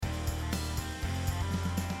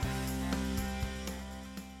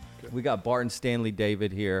We got Barton Stanley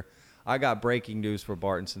David here. I got breaking news for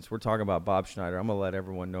Barton. Since we're talking about Bob Schneider, I'm going to let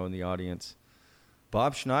everyone know in the audience.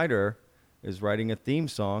 Bob Schneider is writing a theme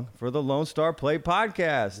song for the Lone Star Play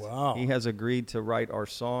podcast. Wow. He has agreed to write our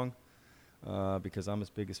song because I'm his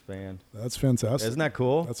biggest fan. That's fantastic. Isn't that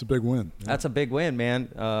cool? That's a big win. Yeah. That's a big win, man.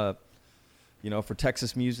 For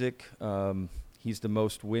Texas music, he's the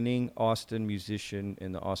most winning Austin musician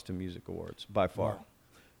in the Austin Music Awards by far. Wow.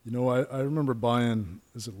 You know, I remember buying,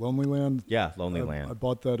 is it Lonely Land? Yeah, Lonely Land. I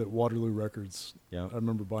bought that at Waterloo Records. Yeah. I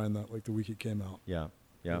remember buying that like the week it came out. Yeah,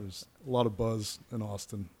 yeah. There was a lot of buzz in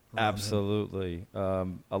Austin. Absolutely. A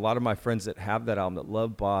lot of my friends that have that album that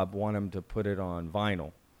love Bob want him to put it on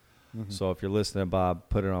vinyl. Mm-hmm. So if you're listening, Bob,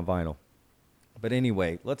 put it on vinyl. But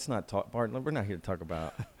anyway, let's not talk, Barton, we're not here to talk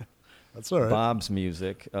about That's all right. Bob's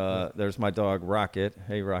music. There's my dog, Rocket.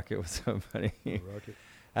 Hey, Rocket, what's up, buddy? Rocket.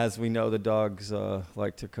 As we know, the dogs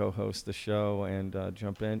like to co-host the show and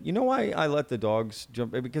jump in. You know why I let the dogs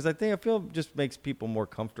jump in? Because I feel it just makes people more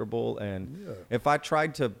comfortable. And if I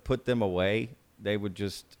tried to put them away, they would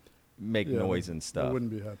just make noise and stuff. I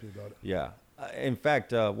wouldn't be happy about it. Yeah. In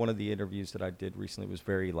fact, one of the interviews that I did recently was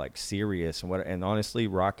very serious, and honestly,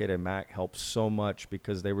 Rocket and Mac helped so much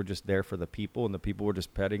because they were just there for the people, and the people were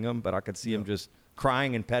just petting them. But I could see them just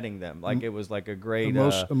crying and petting them, like it was like a great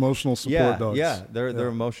emotional support dogs. Yeah, they're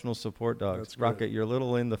emotional support dogs. That's Rocket, great. you're a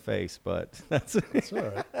little in the face, but that's all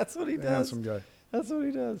right. That's what he does. Handsome guy. That's what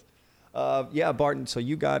he does. Barton. So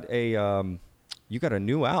you got a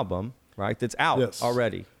new album, right? That's out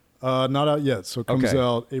already. Not out yet. So it comes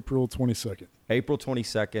out April 22nd. April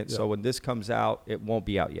 22nd. Yeah. So when this comes out, it won't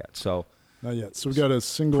be out yet. So not yet. So we got a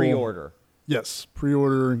single pre-order. Yes,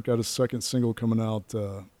 pre-order. Got a second single coming out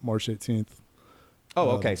March 18th.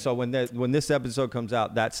 Oh, okay. So when this episode comes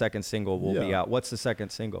out, that second single will be out. What's the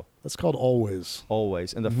second single? That's called Always.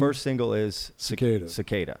 Always. And the first single is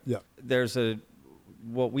Cicada. Yeah. There's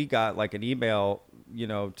what we got, like an email,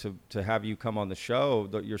 to have you come on the show.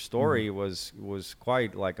 Your story was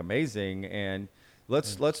quite amazing. And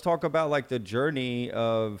let's talk about the journey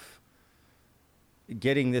of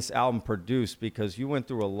getting this album produced, because you went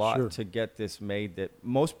through a lot to get this made. That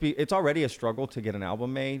most people, it's already a struggle to get an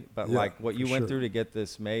album made, but what you went through to get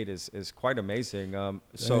this made is quite amazing.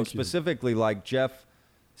 So specifically, Jeff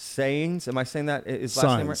Sains, am I saying that his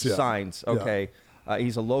last name right? Sains. Okay. Yeah.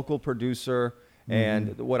 He's a local producer.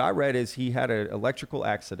 And what I read is he had an electrical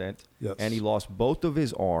accident and he lost both of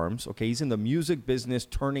his arms. Okay. He's in the music business,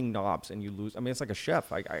 turning knobs, and you lose. I mean, it's like a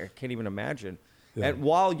chef. I can't even imagine. Yeah. And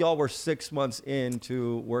while y'all were 6 months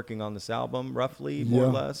into working on this album, roughly, more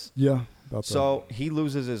or less. Yeah. So he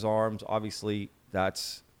loses his arms. Obviously,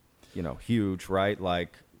 that's, huge, right?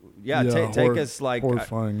 Take us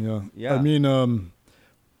horrifying. Yeah. I mean,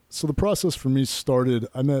 so the process for me started,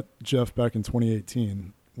 I met Jeff back in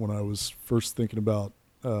 2018 when I was first thinking about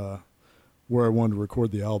where I wanted to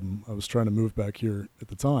record the album. I was trying to move back here at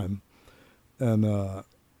the time and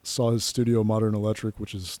saw his studio, Modern Electric,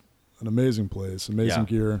 which is an amazing place, amazing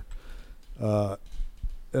gear.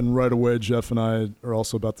 And right away, Jeff and I are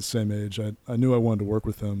also about the same age. I knew I wanted to work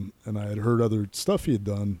with him, and I had heard other stuff he had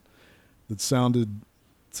done that sounded,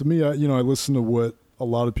 to me, I listened to what a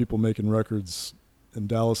lot of people making records in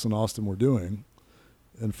Dallas and Austin were doing.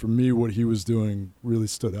 And for me, what he was doing really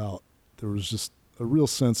stood out. There was just a real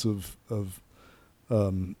sense of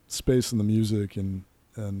space in the music, and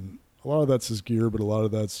a lot of that's his gear, but a lot of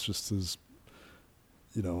that's just his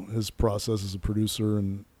process as a producer.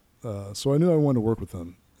 And so I knew I wanted to work with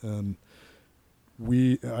him. And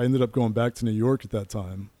I ended up going back to New York at that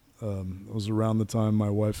time. It was around the time my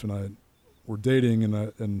wife and I were dating,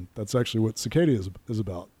 and that's actually what Cicada is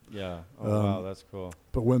about. Yeah. Oh, wow, that's cool.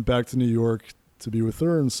 But went back to New York to be with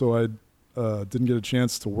her, and so I didn't get a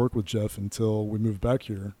chance to work with Jeff until we moved back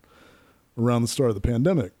here around the start of the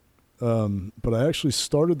pandemic. But I actually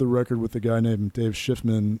started the record with a guy named Dave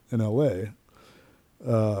Schiffman in L.A.,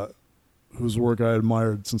 whose work I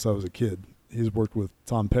admired since I was a kid. He's worked with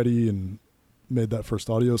Tom Petty and made that first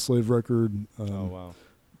Audio Slave record.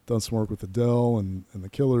 Done some work with Adele and the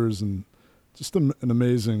Killers, and just an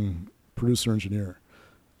amazing producer-engineer.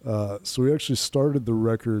 So we actually started the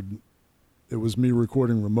record. It was me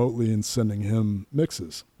recording remotely and sending him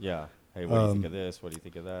mixes. Yeah. Hey, what do you think of this? What do you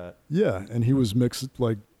think of that? Yeah, and he was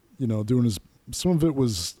doing his. Some of it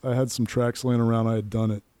was, I had some tracks laying around I had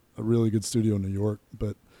done at a really good studio in New York.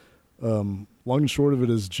 But long and short of it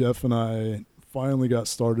is Jeff and I finally got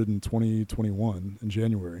started in 2021 in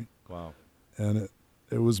January. Wow. And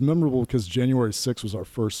it was memorable because January 6th was our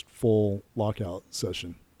first full lockout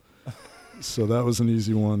session. So that was an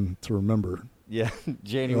easy one to remember. Yeah,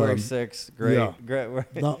 January 6th. Great. Yeah. Great.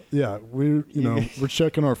 We're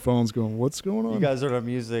checking our phones going, what's going on? You guys are on a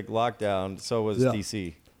music lockdown. So was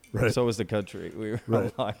DC. Right. So was the country. We were on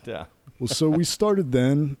lockdown. Well, so we started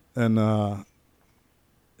then, and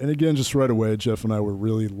again, just right away, Jeff and I were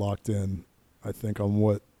really locked in, I think, on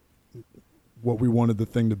what we wanted the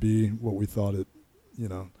thing to be, what we thought it,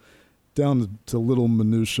 down to little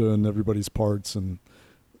minutia and everybody's parts, and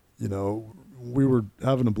we were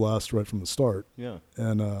having a blast right from the start. Yeah.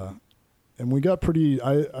 And we got pretty.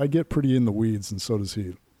 I get pretty in the weeds, and so does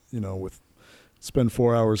he. Spend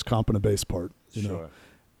 4 hours comping a bass part. Sure.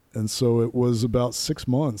 And so it was about 6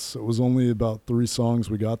 months. It was only about 3 songs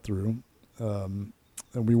we got through, and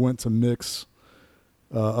we went to mix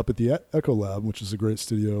up at the Echo Lab, which is a great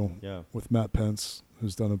studio with Matt Pence,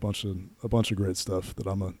 who's done a bunch of great stuff that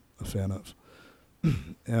I'm a fan of.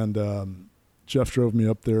 And Jeff drove me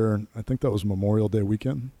up there, and I think that was Memorial Day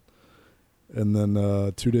weekend. And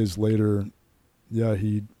then 2 days later,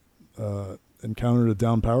 he encountered a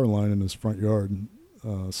down power line in his front yard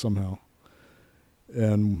somehow,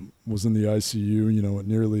 and was in the ICU. It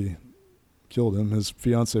nearly killed him. His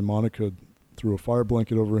fiance Monica threw a fire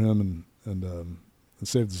blanket over him and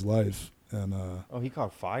saved his life. And he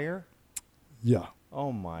caught fire? Yeah.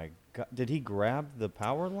 Oh my God! Did he grab the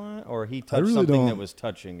power line, or he touched something that was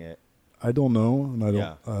touching it? I don't know, and I don't.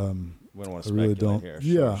 Yeah. We don't want to speculate really don't. here.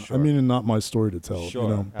 Sure, sure. I mean, not my story to tell.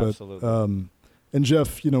 Sure, but, absolutely. And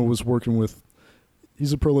Jeff, was working with.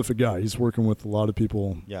 He's a prolific guy. He's working with a lot of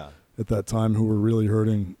people. Yeah. At that time, who were really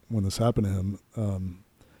hurting when this happened to him.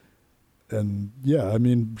 And I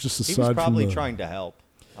mean, just aside from he was probably trying to help.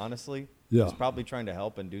 Honestly. Yeah. He was probably trying to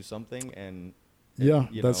help and do something, and.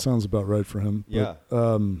 That sounds about right for him. Yeah.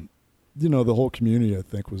 But, the whole community, I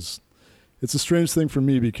think, it's a strange thing for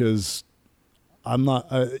me because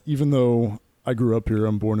even though I grew up here,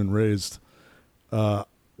 I'm born and raised,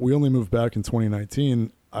 we only moved back in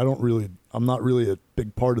 2019. I'm not really a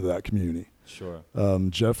big part of that community. Sure.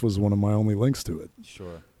 Jeff was one of my only links to it.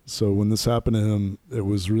 Sure. So when this happened to him, it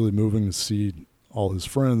was really moving to see all his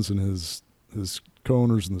friends and his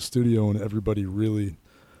co-owners in the studio and everybody really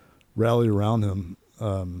rally around him.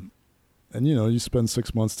 And you spend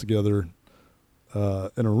 6 months together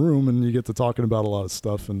in a room, and you get to talking about a lot of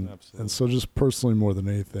stuff. And so just personally, more than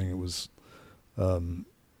anything, it was,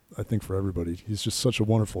 I think for everybody, he's just such a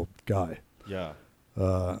wonderful guy. Yeah.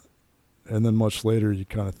 And then much later, you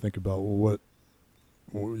kind of think about,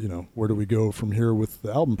 where do we go from here with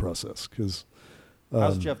the album process? Because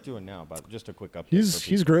how's Jeff doing now? About just a quick update.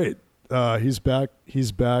 He's great. He's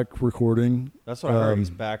back recording. That's what I heard. He's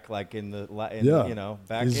back, like in the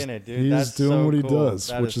back in it, dude. He's doing what he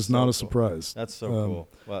does, which is not a surprise. That's so cool.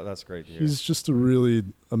 Well, that's great to hear. He's just a really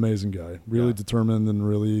amazing guy, really determined, and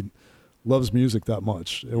really loves music that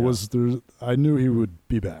much. I knew he would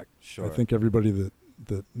be back. Sure. I think everybody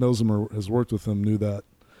that knows him or has worked with him knew that.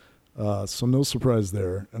 So no surprise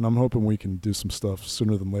there, and I'm hoping we can do some stuff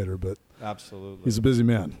sooner than later. But absolutely, he's a busy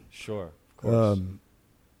man. Sure, of course.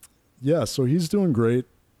 So he's doing great.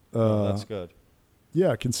 That's good.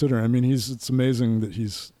 Yeah, considering. I mean, it's amazing that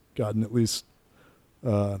he's gotten at least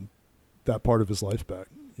that part of his life back.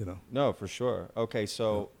 No, for sure. Okay,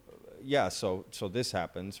 so so this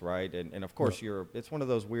happens, right? And of course, it's one of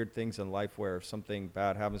those weird things in life where something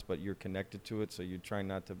bad happens, but you're connected to it, so you try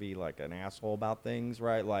not to be like an asshole about things,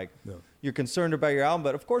 right? Like you're concerned about your album,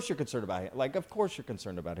 but of course you're concerned about him. Like, of course you're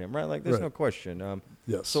concerned about him, right? Like, there's no question.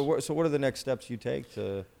 Yes. So what are the next steps you take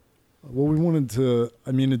to? Well, we wanted to.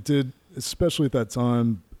 I mean, it did, especially at that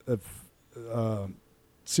time. It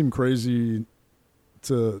seemed crazy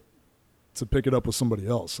to pick it up with somebody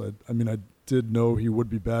else. I mean, I did know he would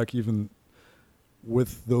be back, even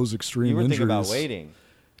with those extreme injuries. You were thinking about waiting.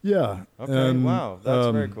 Yeah. Okay. And, wow, that's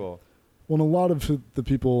very cool. Well, a lot of the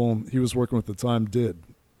people he was working with at the time did.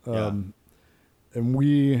 And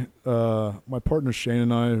we, my partner Shane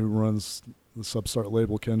and I, who runs the Substart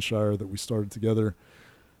label Kenshire that we started together.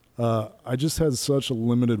 I just had such a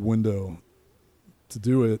limited window to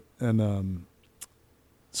do it, and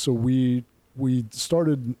so we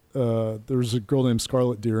started. There's a girl named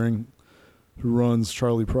Scarlett Deering who runs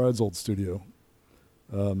Charlie Pride's old studio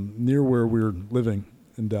near where we were living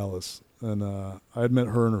in Dallas, and I had met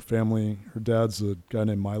her and her family. Her dad's a guy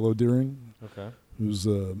named Milo Deering, who's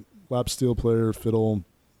a lap steel player, fiddle.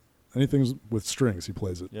 Anything with strings, he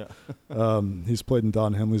plays it. Yeah. He's played in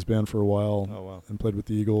Don Henley's band for a while. Oh, wow. And played with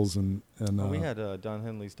the Eagles. And we had Don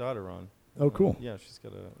Henley's daughter on. Oh, cool. Yeah, she's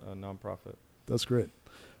got a nonprofit. That's great.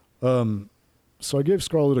 So I gave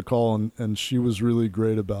Scarlett a call, and she was really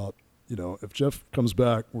great about, if Jeff comes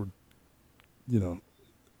back,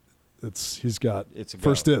 he's got it's a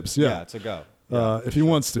first go. dibs. Yeah, it's a go. if he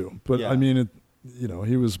wants to. But I mean,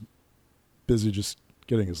 he was busy just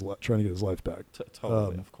trying to get his life back.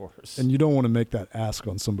 Totally, of course. And you don't want to make that ask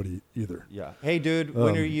on somebody either. Yeah. Hey, dude,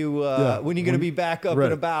 when are you when are you going to be back up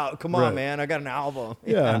and about? Come on, man. I got an album.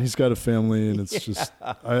 Yeah, and he's got a family, and it's just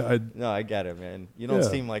No, I get it, man. You don't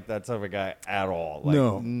seem like that type of guy at all. Like,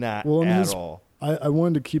 no, not at all. I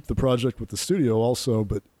wanted to keep the project with the studio also,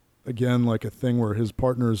 but again, like a thing where his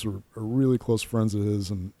partners are really close friends of his,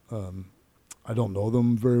 and I don't know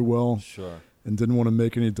them very well. Sure. And didn't want to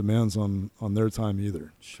make any demands on their time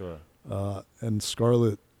either. Sure. And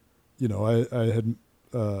Scarlett, I had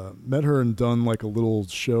met her and done like a little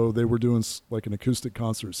show. They were doing like an acoustic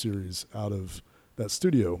concert series out of that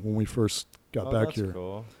studio when we first got back here. That's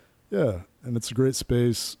cool. Yeah, and it's a great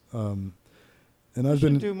space. And I've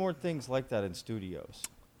been do more things like that in studios.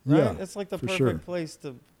 Right? Yeah, it's like the perfect place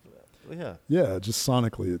to. Yeah. Yeah, just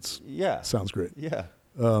sonically, sounds great. Yeah.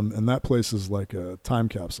 And that place is like a time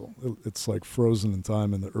capsule. It's like frozen in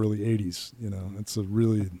time in the early 80s. It's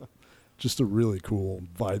just a really cool,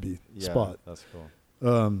 vibey spot. That's cool.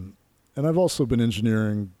 And I've also been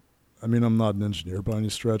engineering. I mean, I'm not an engineer by any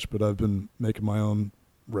stretch, but I've been making my own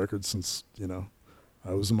records since,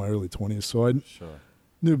 I was in my early 20s. So I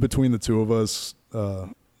knew between the two of us,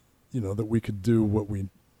 that we could do what we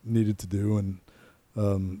needed to do. And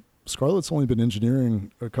Scarlett's only been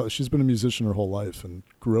engineering. She's been a musician her whole life and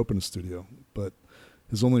grew up in a studio, but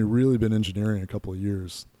has only really been engineering a couple of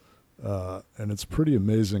years. And it's pretty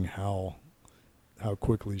amazing how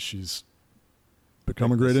quickly she's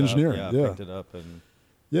become a great engineer. Picked it up and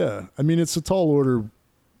I mean, it's a tall order,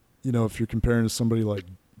 if you're comparing to somebody like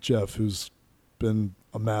Jeff, who's been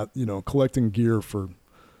collecting gear for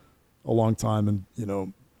a long time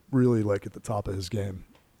and, really like at the top of his game.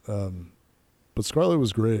 But Scarlett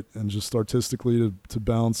was great, and just artistically to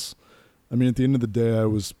bounce. I mean, at the end of the day, I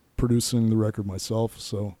was producing the record myself,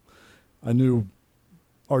 so I knew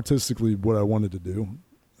artistically what I wanted to do.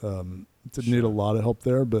 Didn't need a lot of help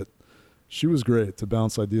there, but she was great to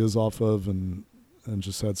bounce ideas off of, and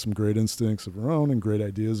just had some great instincts of her own and great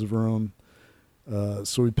ideas of her own.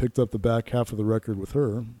 So we picked up the back half of the record with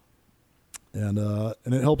her, and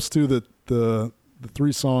it helps too that the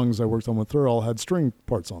 3 songs I worked on with her all had string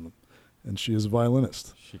parts on them. And she is a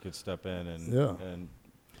violinist. She could step in and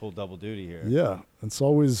pull double duty here. Yeah,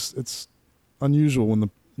 it's unusual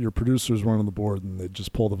when your producers weren't on the board and they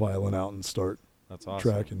just pull the violin out and start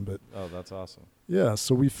tracking. But that's awesome. Yeah,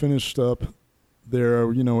 so we finished up there.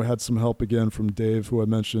 We had some help again from Dave, who I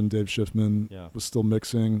mentioned. Dave Schiffman was still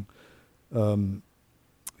mixing.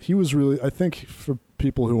 He was really, I think, for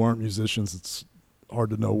people who aren't musicians, it's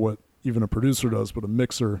hard to know what even a producer does, but a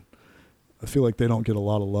mixer, I feel like they don't get a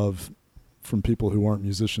lot of love from people who aren't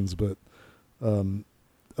musicians, but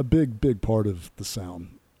a big part of the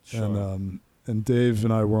sound. Sure. And Dave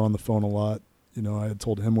and I were on the phone a lot. I had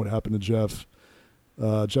told him what happened to Jeff.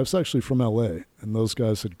 Jeff's actually from LA, and those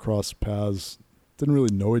guys had crossed paths, didn't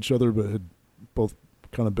really know each other, but had both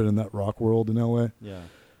kind of been in that rock world in LA. Yeah.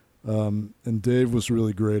 And Dave was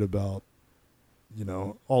really great about,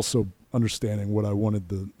 also understanding what I wanted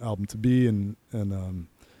the album to be, and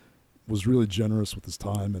was really generous with his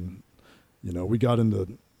time. And, we got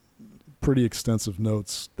into pretty extensive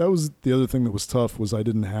notes. That was the other thing that was tough, was I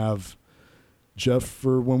didn't have Jeff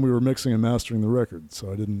for when we were mixing and mastering the record.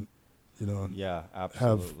 So I didn't,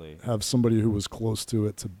 absolutely. have somebody who was close to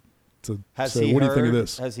it to has say, he what heard, do you think of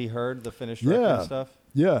this? Has he heard the finished record stuff?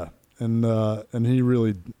 Yeah. And he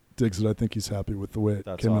really digs it. I think he's happy with the way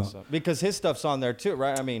it came out. Because his stuff's on there too,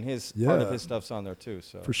 right? I mean, part of his stuff's on there too.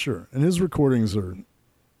 So for sure. And his recordings are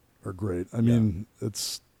great. I mean,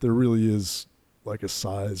 there really is like a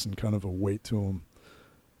size and kind of a weight to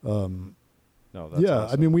them. That's awesome.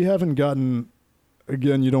 I mean, we haven't gotten,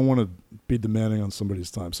 again, you don't want to be demanding on somebody's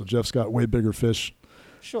time. So Jeff's got way bigger fish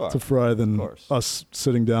to fry than us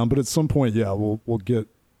sitting down. But at some point, we'll get,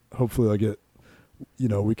 hopefully I'll get,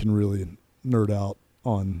 we can really nerd out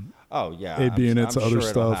on A/B and it's other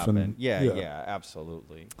stuff. And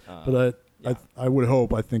absolutely. But I would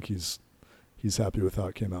hope, I think he's happy with how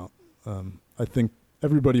it came out. I think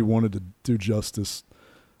everybody wanted to do justice,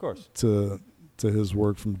 of course, to his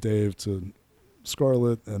work, from Dave to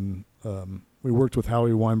Scarlett, and we worked with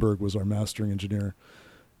Howie Weinberg, was our mastering engineer,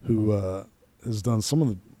 who has done some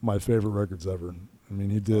of my favorite records ever. I mean,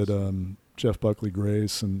 he did Jeff Buckley,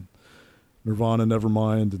 Grace, and Nirvana,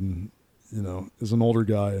 Nevermind, and is an older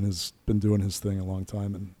guy and has been doing his thing a long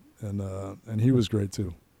time, and he was great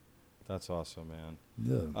too. That's awesome, man.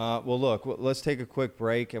 Yeah. Well, look, let's take a quick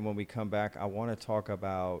break, and when we come back, I want to talk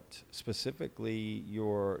about specifically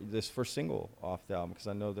this first single off the album, because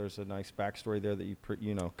I know there's a nice backstory there that you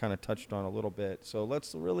kind of touched on a little bit. So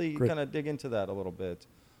let's really kind of dig into that a little bit,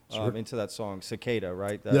 into that song Cicada,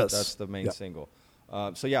 right? Yes. That's the main single.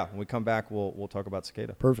 So yeah, when we come back, we'll talk about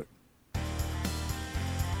Cicada. Perfect.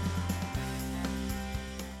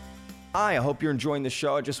 Hi, I hope you're enjoying the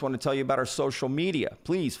show. I just want to tell you about our social media.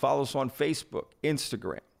 Please follow us on Facebook,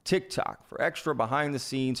 Instagram, TikTok for extra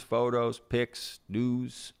behind-the-scenes photos, pics,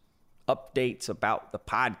 news, updates about the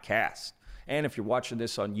podcast. And if you're watching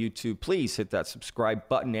this on YouTube, please hit that subscribe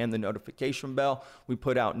button and the notification bell. We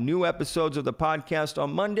put out new episodes of the podcast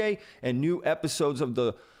on Monday and new episodes of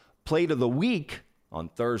the Plate of the Week on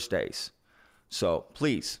Thursdays. So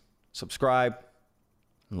please subscribe.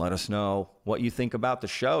 And let us know what you think about the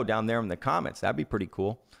show down there in the comments. That'd be pretty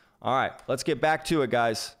cool. All right, let's get back to it,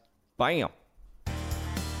 guys. Bam.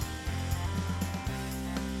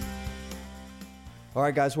 All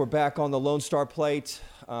right, guys, we're back on the Lone Star Plate.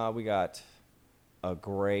 We got a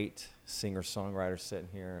great singer-songwriter sitting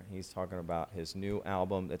here. He's talking about his new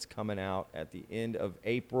album that's coming out at the end of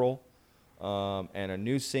April, and a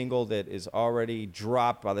new single that is already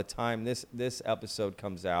dropped by the time this episode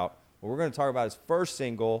comes out. We're going to talk about his first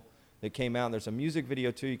single that came out. And there's a music video,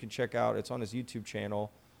 too, you can check out. It's on his YouTube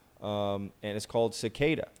channel, and it's called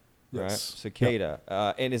Cicada, right? Cicada.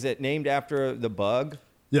 Yep. And is it named after the bug?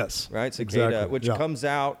 Yes. Right? Cicada, exactly. which comes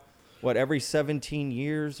out, every 17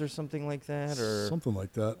 years or something like that? Or something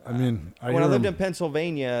like that. I mean, when I lived in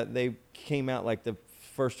Pennsylvania, they came out like the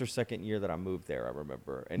first or second year that I moved there, I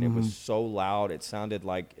remember. And it was so loud. It sounded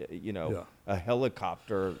like, a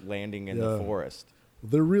helicopter landing in the forest.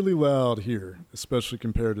 They're really loud here, especially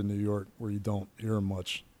compared to New York, where you don't hear them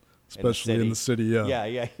much, especially in the city.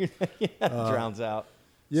 Yeah. Drowns out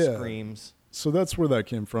screams. So that's where that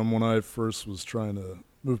came from. When I first was trying to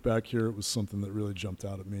move back here, it was something that really jumped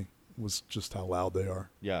out at me, was just how loud they are.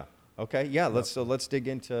 Yeah. Okay. Yeah. Let's dig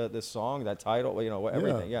into this song, that title,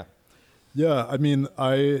 everything. Yeah. Yeah. I mean,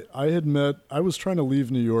 I was trying to leave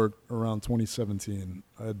New York around 2017.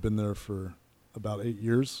 I had been there for about 8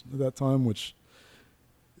 years at that time, which,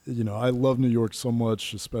 I love New York so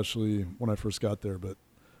much, especially when I first got there. But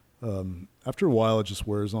after a while, it just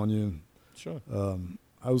wears on you. Sure.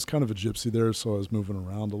 I was kind of a gypsy there, so I was moving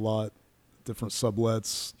around a lot, different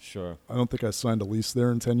sublets. Sure. I don't think I signed a lease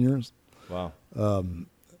there in 10 years. Wow. And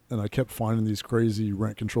I kept finding these crazy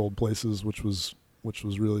rent-controlled places, which was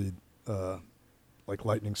really like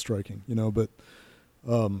lightning striking, But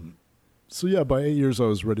so yeah, by 8 years, I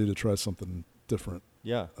was ready to try something different.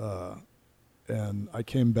 Yeah. And I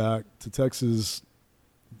came back to Texas,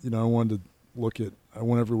 I wanted to I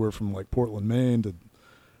went everywhere from like Portland, Maine to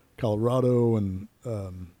Colorado, and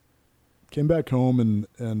came back home and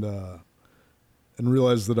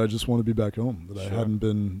realized that I just want to be back home, that I hadn't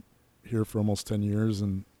been here for almost 10 years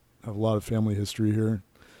and have a lot of family history here,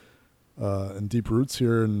 and deep roots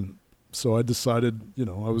here. And so I decided,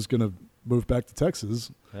 I was going to move back to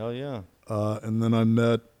Texas. Hell yeah. And then I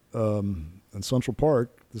met, in Central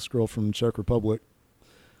Park, this girl from Czech Republic,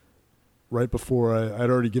 right before I'd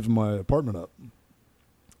already given my apartment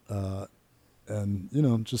up.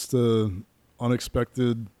 And, just a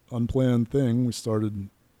unexpected, unplanned thing. We started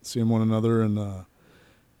seeing one another, and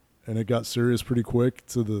it got serious pretty quick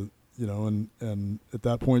to the, and at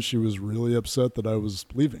that point she was really upset that I was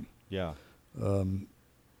leaving. Yeah.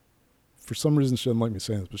 For some reason she didn't like me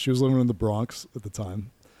saying this, but she was living in the Bronx at the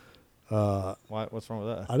time. Why? What's wrong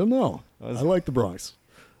with that? I don't know. I like the Bronx.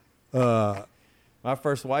 My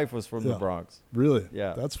first wife was from the Bronx. Really?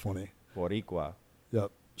 Yeah. That's funny. Boricua. Yeah.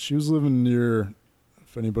 She was living near,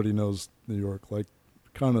 if anybody knows New York, like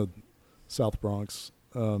kind of South Bronx.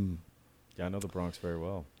 Yeah, I know the Bronx very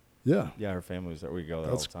well. Yeah. Yeah, her family was there. We go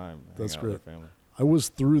there all the time. That's great. With her family. I was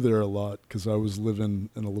through there a lot because I was living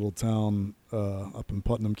in a little town up in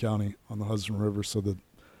Putnam County on the Hudson River, so the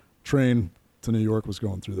train to New York was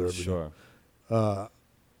going through there every day.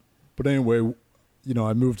 But anyway,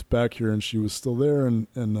 I moved back here and she was still there, and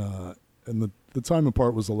the time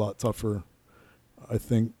apart was a lot tougher. I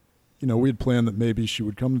think, we had planned that maybe she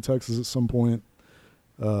would come to Texas at some point.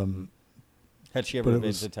 Had she ever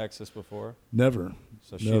been to Texas before? Never.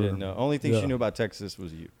 So she didn't know. Only thing she knew about Texas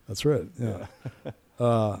was you. That's right. Yeah.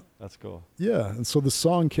 That's cool. Yeah, and so the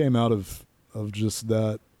song came out of just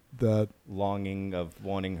that longing of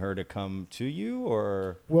wanting her to come to you,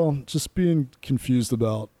 or just being confused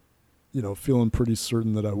about, feeling pretty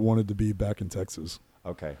certain that I wanted to be back in Texas.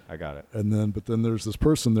 Okay, I got it. But then there's this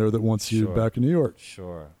person there that wants you back in New York.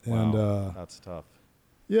 Sure. And wow. That's tough.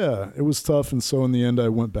 Yeah, it was tough. And so in the end, I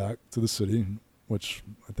went back to the city, which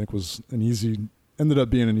I think was ended up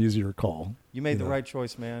being an easier call. You made the right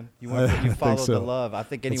choice, man. You followed the love. I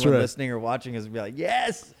think anyone listening or watching is going to be like,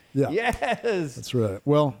 yes, yes. That's right.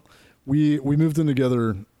 Well, we moved in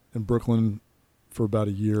together in Brooklyn for about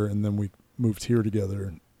a year, and then we moved here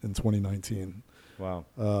together in 2019. Wow.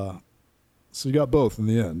 So you got both in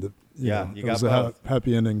the end. You got it was both. A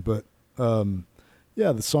happy ending, but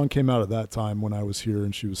the song came out at that time when I was here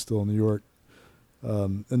and she was still in New York.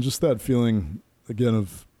 And just that feeling, again,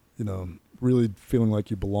 of, really feeling like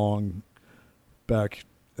you belong back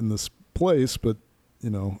in this place, but,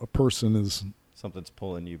 a person is... Something's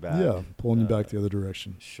pulling you back. Yeah, pulling you back the other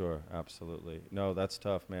direction. Sure, absolutely. No, that's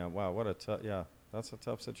tough, man. Wow, what a tough... Yeah, that's a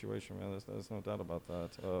tough situation, man. There's no doubt about that.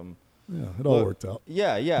 It all worked out.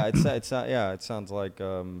 Yeah. It sounds like...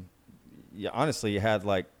 honestly, you had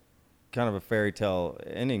like kind of a fairy tale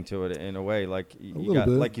ending to it in a way. Like you got,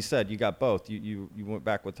 like you said, you got both. You went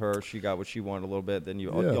back with her. She got what she wanted a little bit. Then you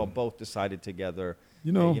all both decided together.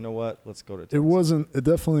 Hey, you know what? Let's go to Texas. It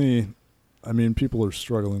definitely, I mean, people are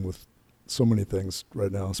struggling with so many things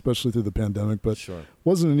right now, especially through the pandemic, but it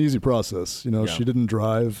wasn't an easy process. She didn't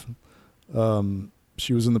drive.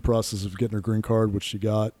 She was in the process of getting her green card, which she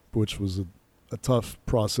got, which was a tough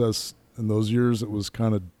process. In those years, it was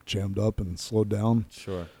kind of jammed up and slowed down.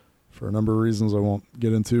 Sure. For a number of reasons I won't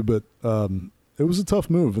get into, but it was a tough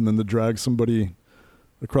move. And then to drag somebody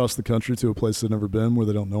across the country to a place they've never been where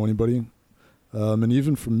they don't know anybody. And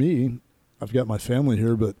even for me, I've got my family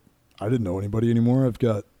here, but I didn't know anybody anymore. I've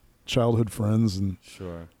got childhood friends and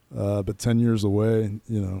but 10 years away,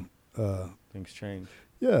 things change.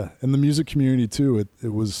 Yeah. And the music community too, it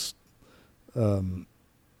was kind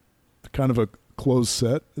of a closed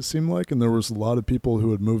set, it seemed like, and there was a lot of people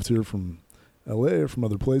who had moved here from LA or from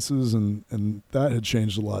other places, and that had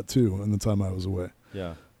changed a lot too in the time I was away.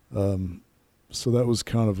 Yeah. So that was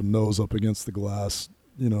kind of a nose up against the glass,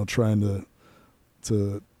 trying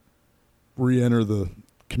to re-enter the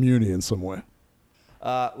community in some way.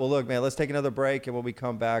 Well, look, man, let's take another break, and when we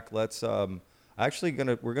come back, let's we're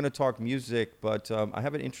gonna talk music, but I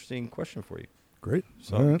have an interesting question for you. Great.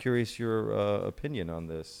 So I'm curious your opinion on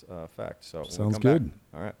this fact. So sounds good. Back.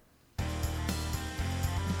 All right.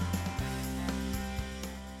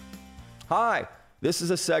 Hi, this is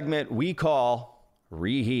a segment we call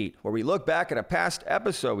Reheat, where we look back at a past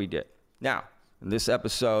episode we did. Now, in this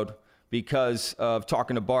episode, because of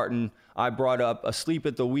talking to Barton, I brought up Asleep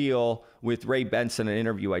at the Wheel with Ray Benson, an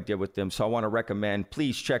interview I did with him. So I want to recommend,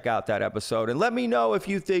 please check out that episode and let me know if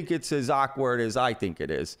you think it's as awkward as I think it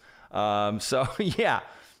is.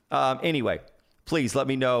 Anyway, please let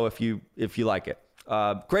me know if you like it.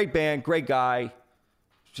 Great band, great guy,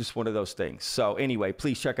 just one of those things. So anyway,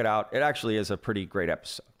 please check it out. It actually is a pretty great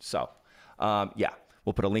episode. So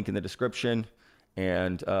we'll put a link in the description,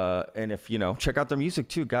 and if check out their music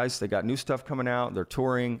too, guys. They got new stuff coming out. They're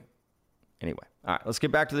touring. Anyway, all right, let's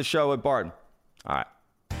get back to the show with Barton. All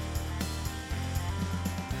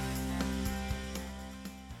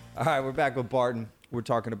right, we're back with Barton. We're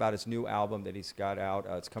talking about his new album that he's got out.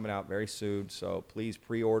 It's coming out very soon, so please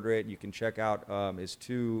pre-order it. You can check out his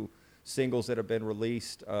 2 singles that have been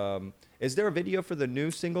released. Is there a video for the new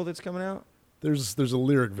single that's coming out? There's a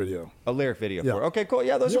lyric video. A lyric video for it. Okay, cool.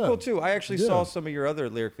 Yeah, those are cool too. I actually saw some of your other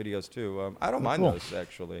lyric videos too. I don't mind those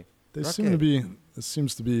actually. It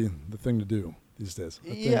seems to be the thing to do these days.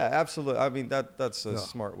 Yeah, absolutely. I mean that's a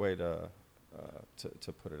smart way to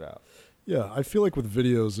put it out. Yeah, I feel like with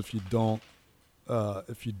videos, if you don't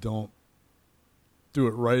do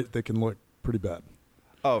it right, they can look pretty bad.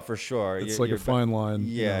 Oh, for sure. It's like a fine line.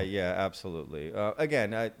 Yeah, absolutely.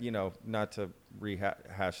 Again, not to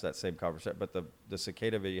rehash that same conversation, but the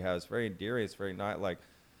Cicada video has very endearing. It's very nice. Like,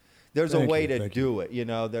 there's a way to do it.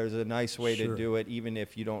 There's a nice way to do it, even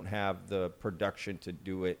if you don't have the production to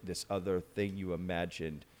do it. This other thing you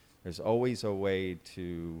imagined, there's always a way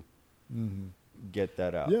to get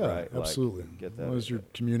that out. Yeah, right? absolutely. Like, get that. As long as you're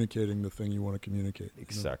communicating the thing you want to communicate.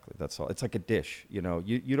 Exactly. That's all. It's like a dish. You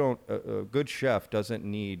don't. A good chef doesn't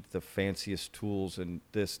need the fanciest tools and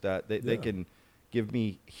this that. They can give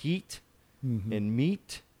me heat and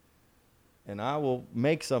meat, and I will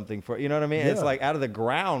make something for you. Know what I mean? Yeah. It's like out of the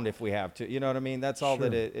ground if we have to. You know what I mean? That's all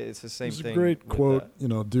that it's the same thing. It's a great quote.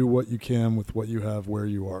 Do what you can with what you have where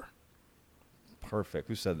you are. Perfect.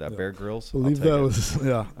 Who said that? Bear Grylls? I believe that was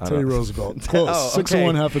Teddy Roosevelt. Close. 6 of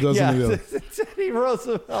one, half a dozen of the other. Teddy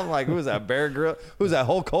Roosevelt. I'm like, who was that? Bear Grylls? Who's that?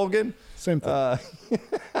 Hulk Hogan? Same thing.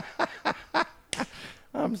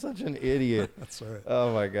 I'm such an idiot. That's all right.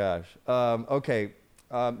 Oh my gosh. Okay.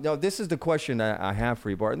 No, this is the question that I have for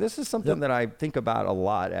you, Barton. This is something that I think about a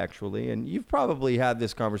lot, actually. And you've probably had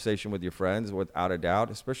this conversation with your friends, without a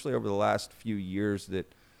doubt, especially over the last few years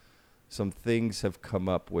that some things have come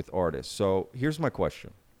up with artists. So here's my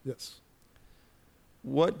question. Yes.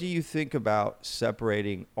 What do you think about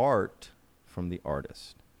separating art from the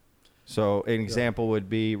artist? So an example would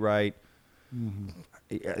be, right,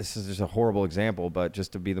 this is just a horrible example, but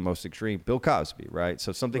just to be the most extreme, Bill Cosby, right?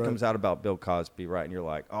 So something comes out about Bill Cosby, right, and you're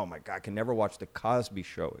like, oh my God, I can never watch the Cosby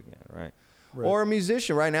Show again, right? Or a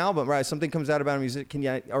musician, right, an album, right? Something comes out about a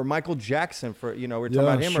musician, or Michael Jackson, for we were talking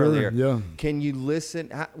about him earlier. Yeah. Can you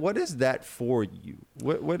listen? What is that for you?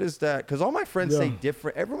 What is that? Because all my friends say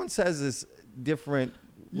different. Everyone says this different.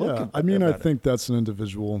 I mean, I think that's an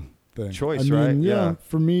individual thing. Choice, right? Yeah.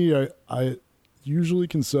 For me, I usually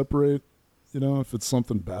can separate. If it's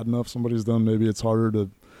something bad enough somebody's done, maybe it's harder to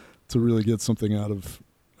really get something out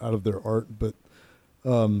of their art. But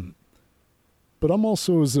I'm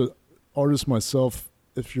also, as an artist myself,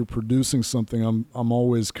 if you're producing something, I'm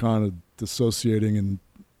always kind of dissociating and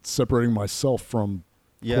separating myself from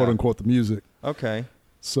quote unquote the music. Okay.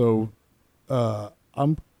 So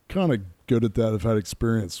I'm kind of good at that. I've had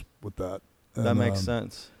experience with that. And, that makes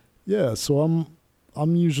sense. Yeah. So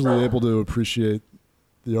I'm usually able to appreciate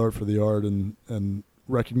the art for the art and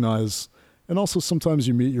recognize, and also sometimes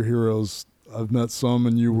you meet your heroes. I've met some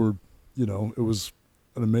and you were, it was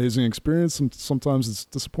an amazing experience, and sometimes it's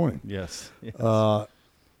disappointing. Yes. And,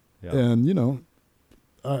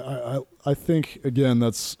 I think, again,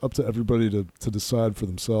 that's up to everybody to decide for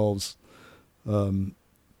themselves.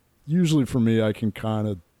 Usually for me, I can kind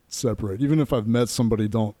of separate. Even if I've met somebody,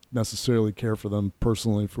 don't necessarily care for them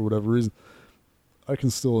personally for whatever reason, I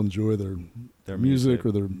can still enjoy their music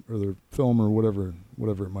or their film or whatever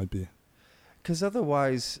it might be. Because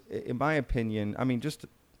otherwise, in my opinion, I mean, just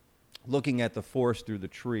looking at the forest through the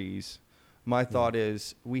trees, my thought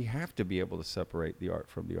is we have to be able to separate the art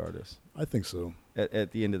from the artist. I think so.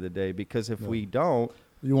 At the end of the day, because if we don't,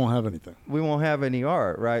 you won't have anything. We won't have any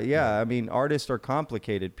art, right? Yeah. I mean, artists are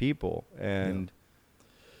complicated people, and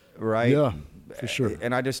right? Yeah, for sure.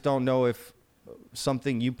 And I just don't know if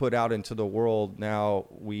something you put out into the world, now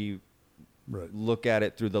we look at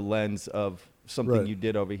it through the lens of something you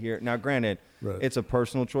did over here. Now, granted, it's a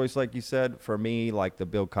personal choice, like you said. For me, like the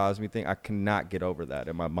Bill Cosby thing, I cannot get over that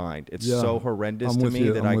in my mind. It's so horrendous to me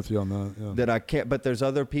that I'm with you on that. That I can't. But there's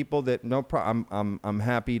other people that no problem. I'm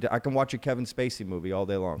happy to. I can watch a Kevin Spacey movie all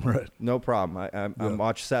day long. Right. No problem. I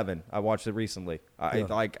watched Seven. I watched it recently.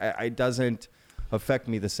 It doesn't affect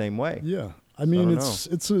me the same way. Yeah. I mean,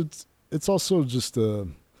 it's also just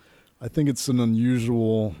I think it's an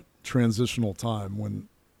unusual transitional time when,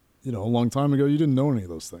 a long time ago, you didn't know any of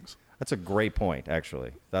those things. That's a great point,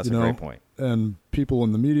 actually. That's a great point. And people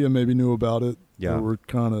in the media maybe knew about it. Yeah. There were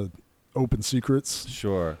kind of open secrets.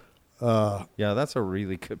 Sure. Yeah, that's a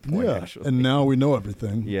really good point, actually. And now we know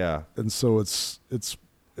everything. Yeah. And so it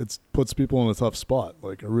puts people in a tough spot.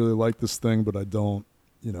 Like, I really like this thing, but I don't,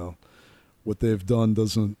 what they've done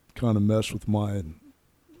doesn't kind of mesh with my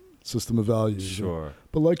system of values. Sure.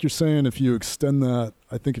 But like you're saying, if you extend that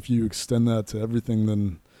to everything,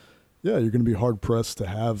 then you're going to be hard pressed to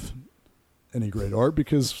have any great art,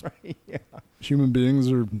 because human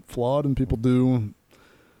beings are flawed and people do,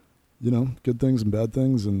 good things and bad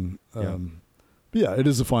things. And, but it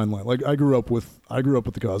is a fine line. Like I grew up with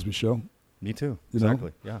the Cosby Show. Me too.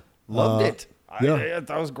 Exactly. Yeah. Loved it.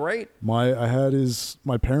 That was great.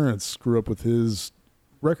 My parents grew up with his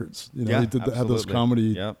records. He had those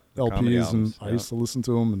comedy LPs, and I used to listen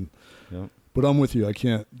to them. But I'm with you. I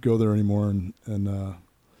can't go there anymore. And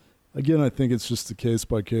again, I think it's just a case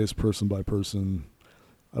by case, person by person.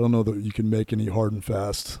 I don't know that you can make any hard and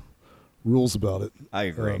fast rules about it. I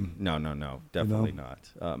agree. No, definitely not.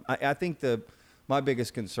 I think my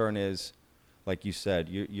biggest concern is, like you said,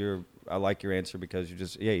 I like your answer, because you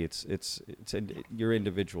just it's your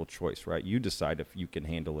individual choice, right? You decide if you can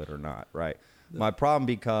handle it or not, right? My problem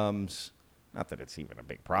becomes, not that it's even a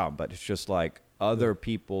big problem, but it's just like other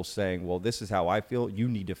people saying, well, this is how I feel. You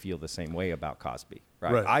need to feel the same way about Cosby,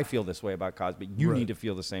 right? I feel this way about Cosby. You need to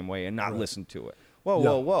feel the same way and not listen to it.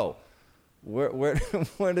 Whoa.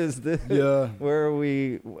 Where is this? Yeah. Where are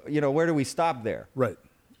we, where do we stop there? Right.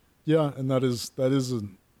 Yeah. And that is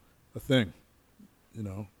a thing,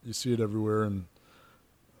 you see it everywhere. And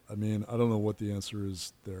I mean, I don't know what the answer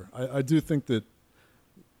is there. I do think that,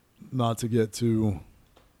 not to get too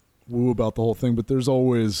woo about the whole thing, but there's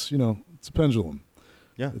always, it's a pendulum.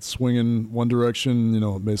 Yeah. It's swinging one direction,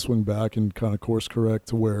 it may swing back and kind of course correct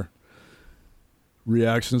to where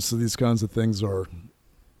reactions to these kinds of things are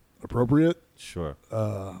appropriate. Sure.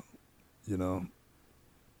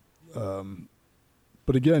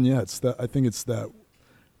 But again, yeah, I think it's that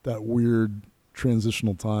weird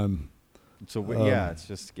transitional time. So it's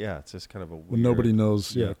just kind of a weird, when nobody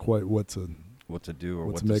knows quite what to do or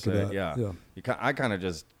what to make say. of that. Yeah. I kind of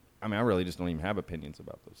just, I really just don't even have opinions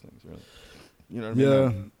about those things, really. You know what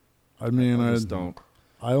I Yeah. mean? I just don't.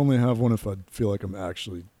 I only have one if I feel like I'm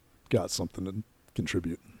actually got something to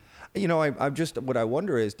contribute. What I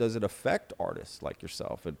wonder is, does it affect artists like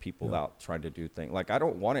yourself and people out trying to do things? Like, I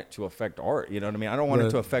don't want it to affect art. You know what I mean? I don't want it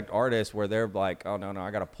to affect artists where they're like, oh, no,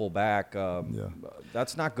 I got to pull back.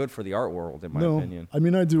 That's not good for the art world, in my opinion.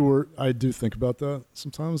 I do think about that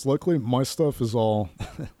sometimes. Luckily, my stuff is all,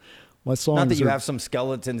 my songs not that you have some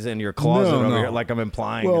skeletons in your closet over here, like I'm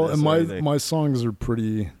implying. Well, and my songs are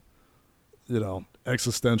pretty,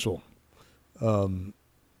 existential.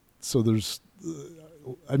 So there's...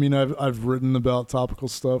 I've written about topical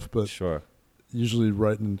stuff, but sure, usually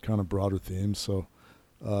writing kind of broader themes. So,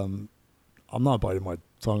 I'm not biting my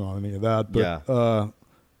tongue on any of that. But,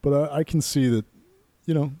 but I can see that,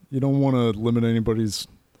 you don't want to limit anybody's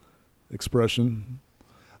expression.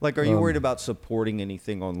 Like, are you worried about supporting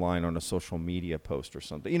anything online on a social media post or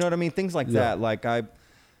something? You know what I mean? Things like that. Like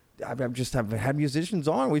I've just had musicians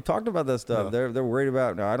on. We've talked about that stuff. They're worried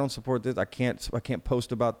about, no, I don't support this. I can't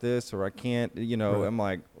post about this, or I can't, Right. I'm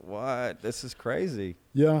like, what? This is crazy.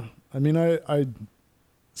 Yeah. I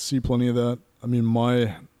see plenty of that.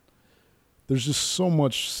 There's just so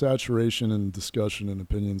much saturation and discussion and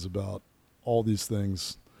opinions about all these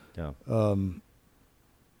things. Yeah.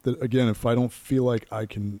 That again, if I don't feel like I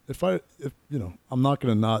can, I'm not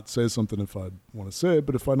going to not say something if I want to say it,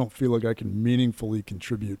 but if I don't feel like I can meaningfully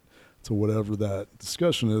contribute to whatever that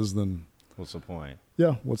discussion is, then what's the point?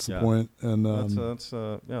 Yeah. What's the point? And,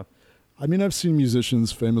 I've seen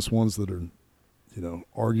musicians, famous ones that are,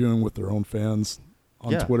 arguing with their own fans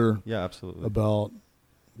on Twitter. Yeah, absolutely. About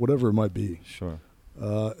whatever it might be. Sure.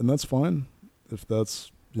 And that's fine if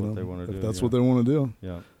that's, what they want to do. If that's what they want to do.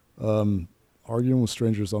 Yeah. Arguing with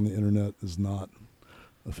strangers on the internet is not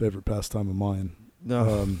a favorite pastime of mine.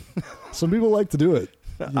 No. Some people like to do it.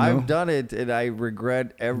 I've done it, and I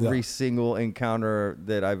regret every single encounter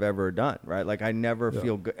that I've ever done, right? Like, I never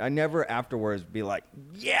feel good. I never afterwards be like,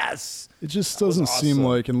 yes! It just doesn't seem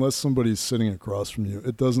like, unless somebody's sitting across from you,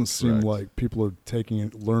 it doesn't seem like people are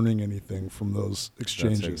learning anything from those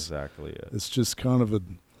exchanges. That's exactly it. It's just kind of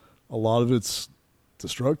a lot of it's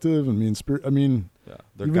destructive and mean-spirited.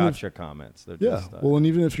 They're gotcha comments. They're just, well, and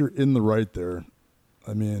even if you're in the right there,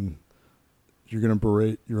 you're going to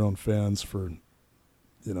berate your own fans for,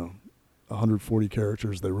 140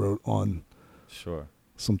 characters they wrote on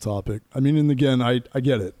some topic. And again, I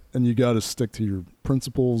get it. And you got to stick to your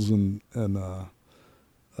principles and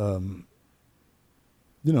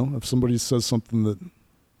if somebody says something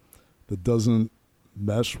that doesn't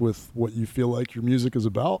mesh with what you feel like your music is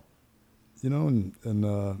about, then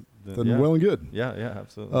well and good. Yeah,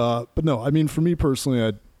 absolutely. But no, for me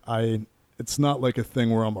personally, it's not like a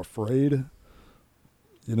thing where I'm afraid,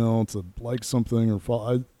 to like something or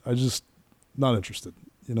follow. I just not interested,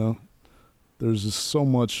 There's just so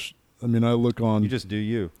much. I look on. You just do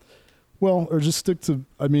you. Well, or just stick to.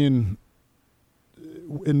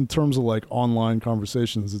 In terms of like online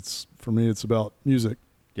conversations, for me, it's about music.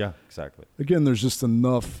 Yeah, exactly. Again, there's just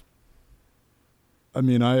enough.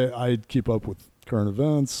 I keep up with current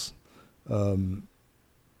events,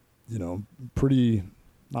 pretty,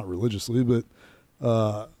 not religiously, but,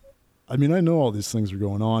 I know all these things are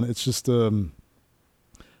going on. It's just, again,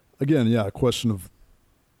 a question of,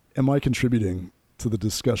 am I contributing to the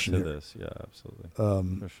discussion here? This, yeah, absolutely.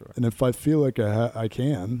 For sure. And if I feel like I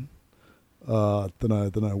can, then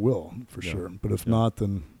I will, for sure. But if not,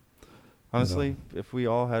 then... Honestly, if we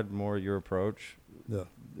all had more your approach, the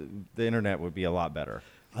internet would be a lot better.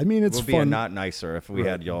 It's fun. It would be not nicer if we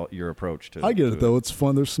had your approach to. I get it though. It's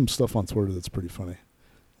fun. There's some stuff on Twitter that's pretty funny.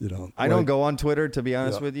 I don't go on Twitter, to be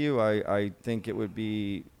honest with you. I think it would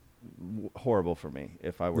be horrible for me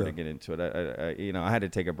if I were to get into it. I had to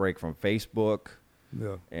take a break from Facebook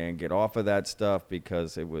and get off of that stuff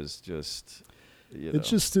because it was just.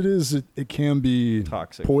 It can be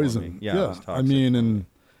toxic, poison. Yeah. And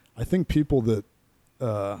I think people that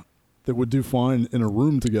would do fine in a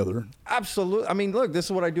room together. Absolutely. Look, this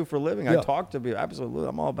is what I do for a living. Yeah. I talk to people. Absolutely.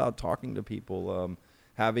 I'm all about talking to people,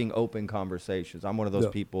 having open conversations. I'm one of those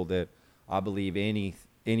people that I believe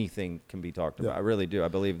anything can be talked about. I really do. I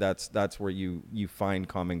believe that's where you find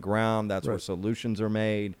common ground. That's where solutions are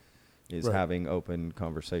made, is having open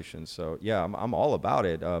conversations. So, I'm all about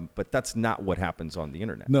it. But that's not what happens on the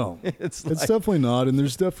internet. No, it's definitely not. And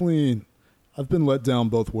there's definitely, I've been let down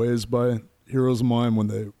both ways by heroes of mine when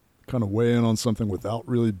they kind of weigh in on something without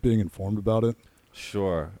really being informed about it.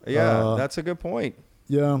 Sure. Yeah, that's a good point.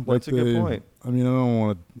 Yeah, that's a good point. I mean, I don't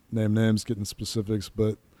want to name names, get into specifics,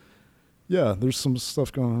 but yeah, there's some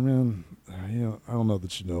stuff going on, man. I don't know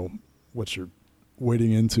that you know what you're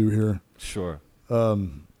wading into here. Sure.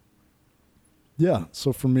 Yeah,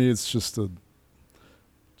 so for me, it's just a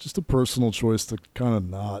personal choice to kind of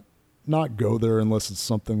not go there unless it's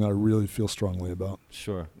something that I really feel strongly about.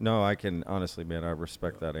 Sure. No, I can honestly, man, I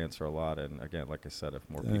respect that answer a lot. And again, like I said, if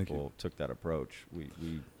more people took that approach,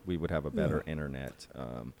 we would have a better internet,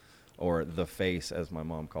 or the face, as my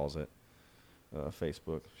mom calls it.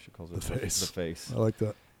 Facebook. She calls it the face. I like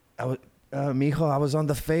that. Mijo, I was on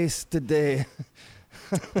the face today.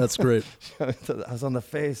 That's great. I was on the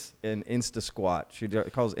face in Insta Squat. She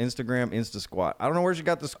calls Instagram Insta Squat. I don't know where she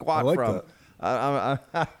got the squat from.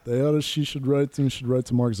 That. She should write to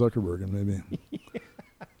Mark Zuckerberg, and maybe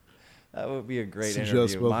that would be a great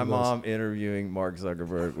interview. My mom interviewing Mark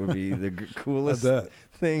Zuckerberg would be the coolest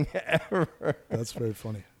thing ever. That's very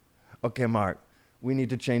funny. Okay, Mark, we need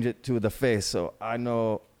to change it to the face, so I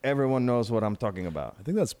know everyone knows what I'm talking about. I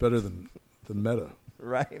think that's better than Meta.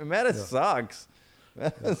 Right? Meta sucks.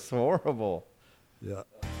 That's horrible. Yeah.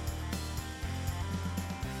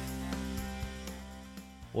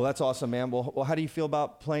 Well, that's awesome, man. Well, how do you feel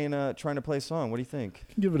about trying to play a song? What do you think?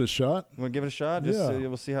 Give it a shot. You want to give it a shot?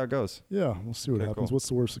 We'll see how it goes. Yeah, we'll see what happens. Cool. What's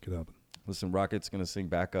the worst that could happen? Listen, Rocket's going to sing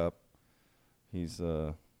back up. He's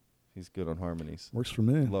good on harmonies. Works for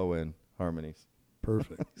me. Low end harmonies.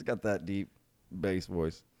 Perfect. He's got that deep bass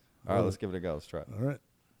voice. All right, let's give it a go. Let's try it. All right.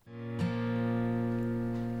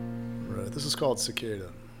 This is called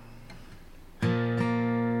Cicada.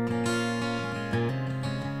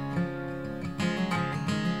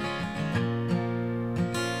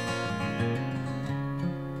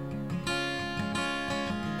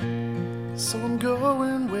 So I'm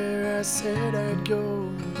going where I said I'd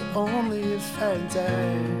go, but only if I died.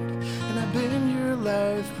 And I've been your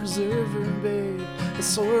life preserver, babe, a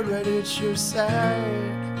sword right at your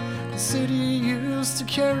side. The city used to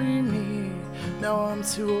carry me, now I'm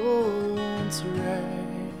too old to ride.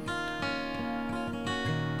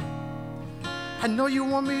 I know you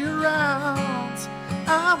want me around,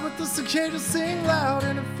 but the cicadas sing loud,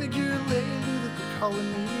 and I figure lately that they're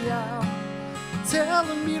calling me out,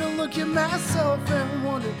 telling me to look at myself and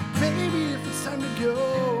wonder maybe if it's time to go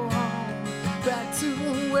home, back to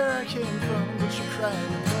where I came from. But you're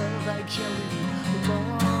crying in love, I can't leave you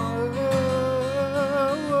alone.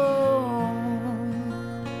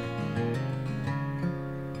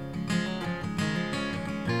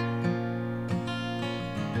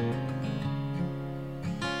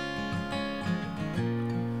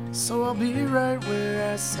 So I'll be right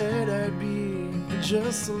where I said I'd be, but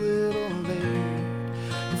just a little late.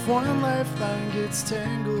 If one lifeline gets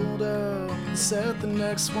tangled up and set the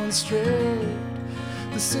next one straight.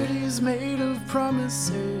 The city's made of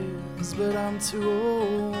promises, but I'm too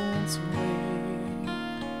old to wait.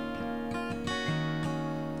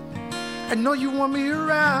 I know you want me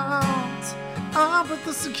around, but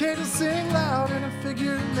the cicadas sing loud, and I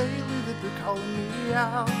figure lately that they're calling me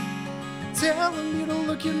out, telling me to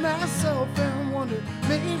look at myself and wonder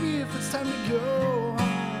maybe if it's time to go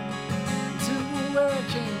home to where I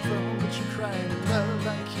came from. But you're crying in love, I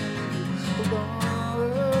can't leave you alone.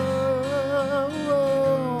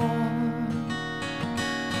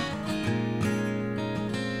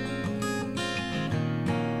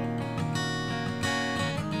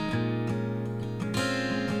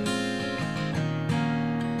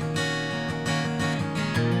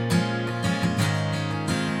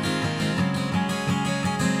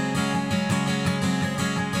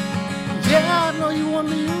 Yeah, I know you want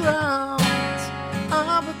me around,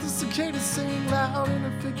 but the cicadas sing loud, and I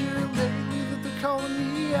figure lately that they're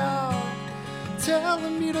calling me out,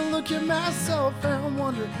 telling me to look at myself and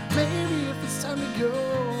wonder maybe if it's time to go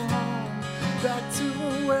home, back to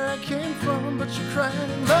where I came from. But you're crying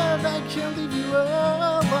in love, I can't leave you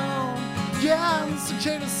alone. Yeah, and the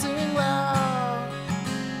cicadas sing loud.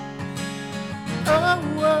 Oh,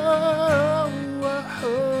 oh, oh,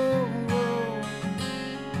 oh.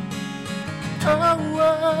 Oh, oh, oh,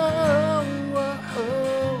 oh,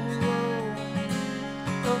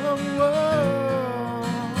 oh, oh.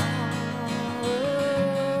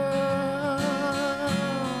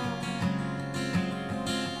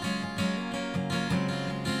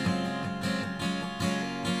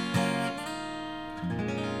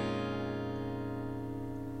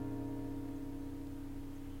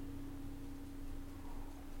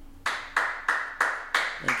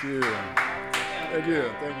 Thank you. Thank you.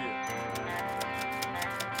 Thank you.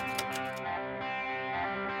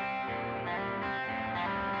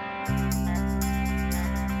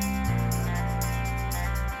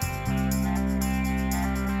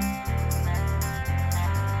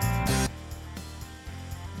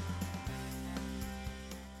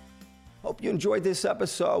 you enjoyed this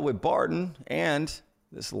episode with Barton and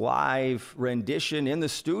this live rendition in the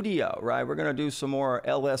studio, right? We're going to do some more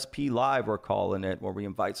LSP Live, we're calling it, where we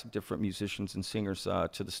invite some different musicians and singers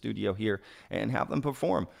to the studio here and have them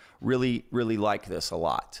perform. Really, really like this a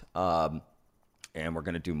lot. And we're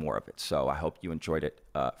going to do more of it. So I hope you enjoyed it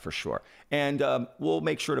for sure. And we'll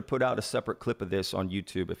make sure to put out a separate clip of this on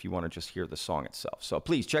YouTube if you want to just hear the song itself. So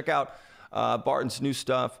please check out Barton's new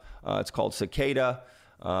stuff. It's called Cicada.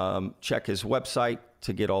 Check his website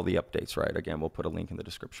to get all the updates, right? Again, we'll put a link in the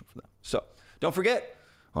description for them. So don't forget,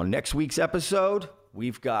 on next week's episode,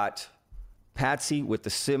 we've got Patsy with the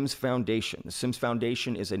Sims Foundation. The Sims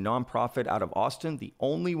Foundation is a nonprofit out of Austin, the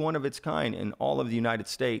only one of its kind in all of the United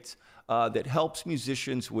States that helps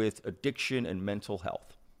musicians with addiction and mental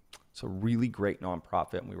health. It's a really great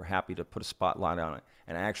nonprofit, and we were happy to put a spotlight on it.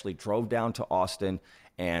 And I actually drove down to Austin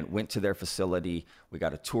and went to their facility. We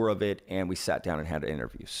got a tour of it, and we sat down and had an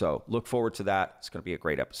interview. So look forward to that. It's going to be a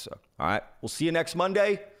great episode. All right, we'll see you next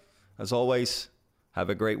Monday. As always, have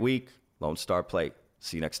a great week. Lone Star Plate.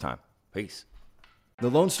 See you next time. Peace. The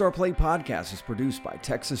Lone Star Plate podcast is produced by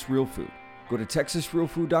Texas Real Food. Go to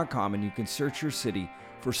texasrealfood.com and you can search your city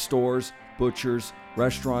for stores, butchers,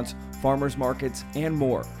 restaurants, farmers markets, and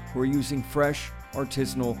more who are using fresh,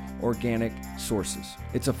 artisanal, organic sources.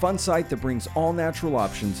 It's a fun site that brings all natural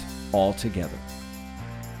options all together.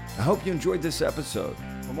 I hope you enjoyed this episode.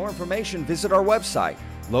 For more information, visit our website,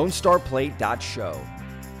 lonestarplate.show.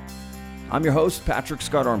 I'm your host, Patrick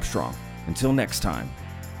Scott Armstrong. Until next time.